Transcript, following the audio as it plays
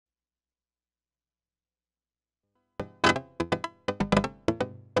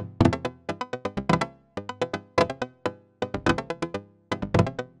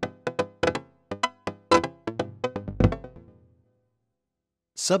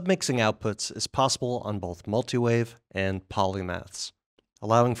Submixing outputs is possible on both MultiWAVE and PoliMATHS,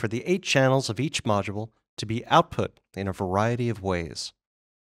 allowing for the 8 channels of each module to be output in a variety of ways.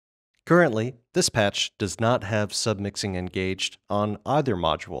 Currently, this patch does not have submixing engaged on either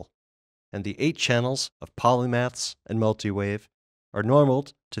module, and the 8 channels of PoliMATHS and MultiWAVE are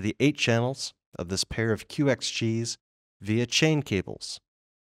normaled to the 8 channels of this pair of QXGs via chain cables.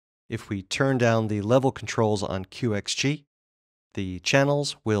 If we turn down the level controls on QXG, the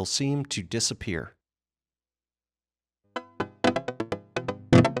channels will seem to disappear.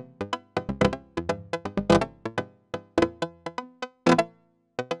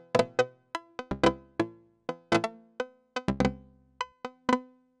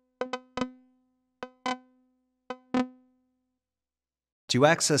 To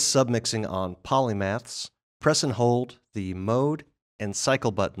access submixing on PoliMATHS, press and hold the mode and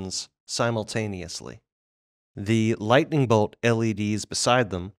cycle buttons simultaneously. The lightning bolt LEDs beside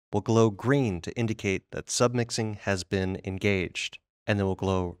them will glow green to indicate that submixing has been engaged, and they will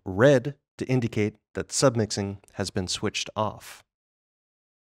glow red to indicate that submixing has been switched off.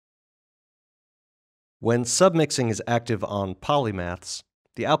 When submixing is active on PoliMATHS,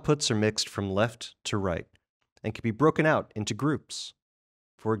 the outputs are mixed from left to right and can be broken out into groups.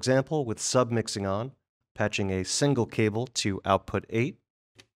 For example, with submixing on, patching a single cable to output 8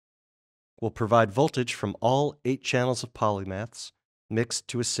 will provide voltage from all 8 channels of PoliMATHS mixed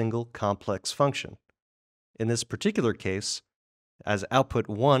to a single complex function. In this particular case, as output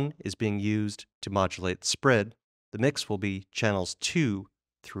 1 is being used to modulate spread, the mix will be channels 2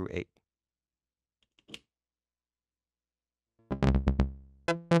 through 8.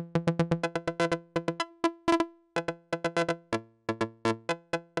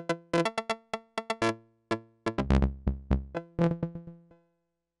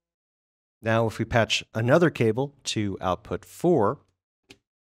 Now if we patch another cable to output 4,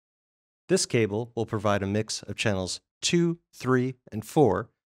 this cable will provide a mix of channels 2, 3, and 4,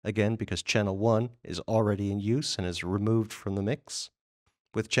 again because channel 1 is already in use and is removed from the mix,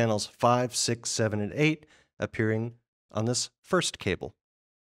 with channels 5, 6, 7, and 8 appearing on this first cable.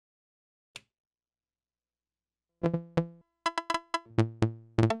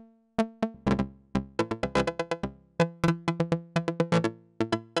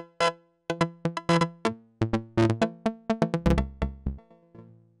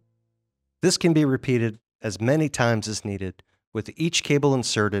 This can be repeated as many times as needed, with each cable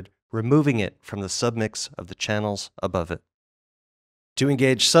inserted, removing it from the submix of the channels above it. To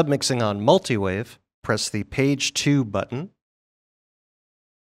engage submixing on MultiWAVE, press the Page 2 button,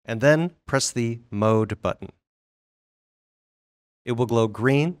 and then press the Mode button. It will glow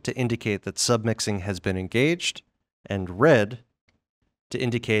green to indicate that submixing has been engaged, and red to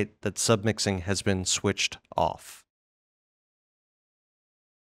indicate that submixing has been switched off.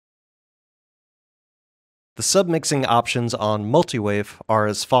 The submixing options on MultiWAVE are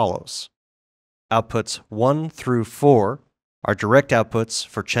as follows. Outputs 1 through 4 are direct outputs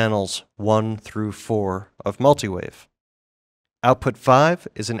for channels 1 through 4 of MultiWAVE. Output 5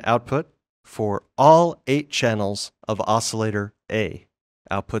 is an output for all 8 channels of oscillator A.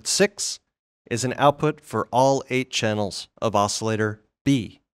 Output 6 is an output for all 8 channels of oscillator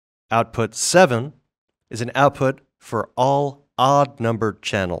B. Output 7 is an output for all odd-numbered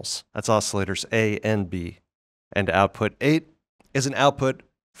channels, that's oscillators A and B. And output 8 is an output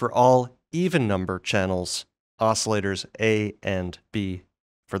for all even-number channels, oscillators A and B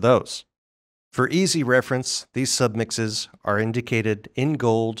for those. For easy reference, these submixes are indicated in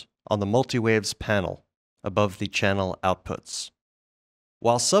gold on the MultiWAVE's panel above the channel outputs.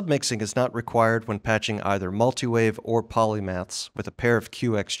 While submixing is not required when patching either MultiWAVE or PoliMATHS with a pair of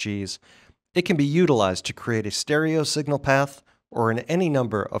QXGs, it can be utilized to create a stereo signal path or in any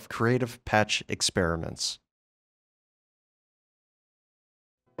number of creative patch experiments.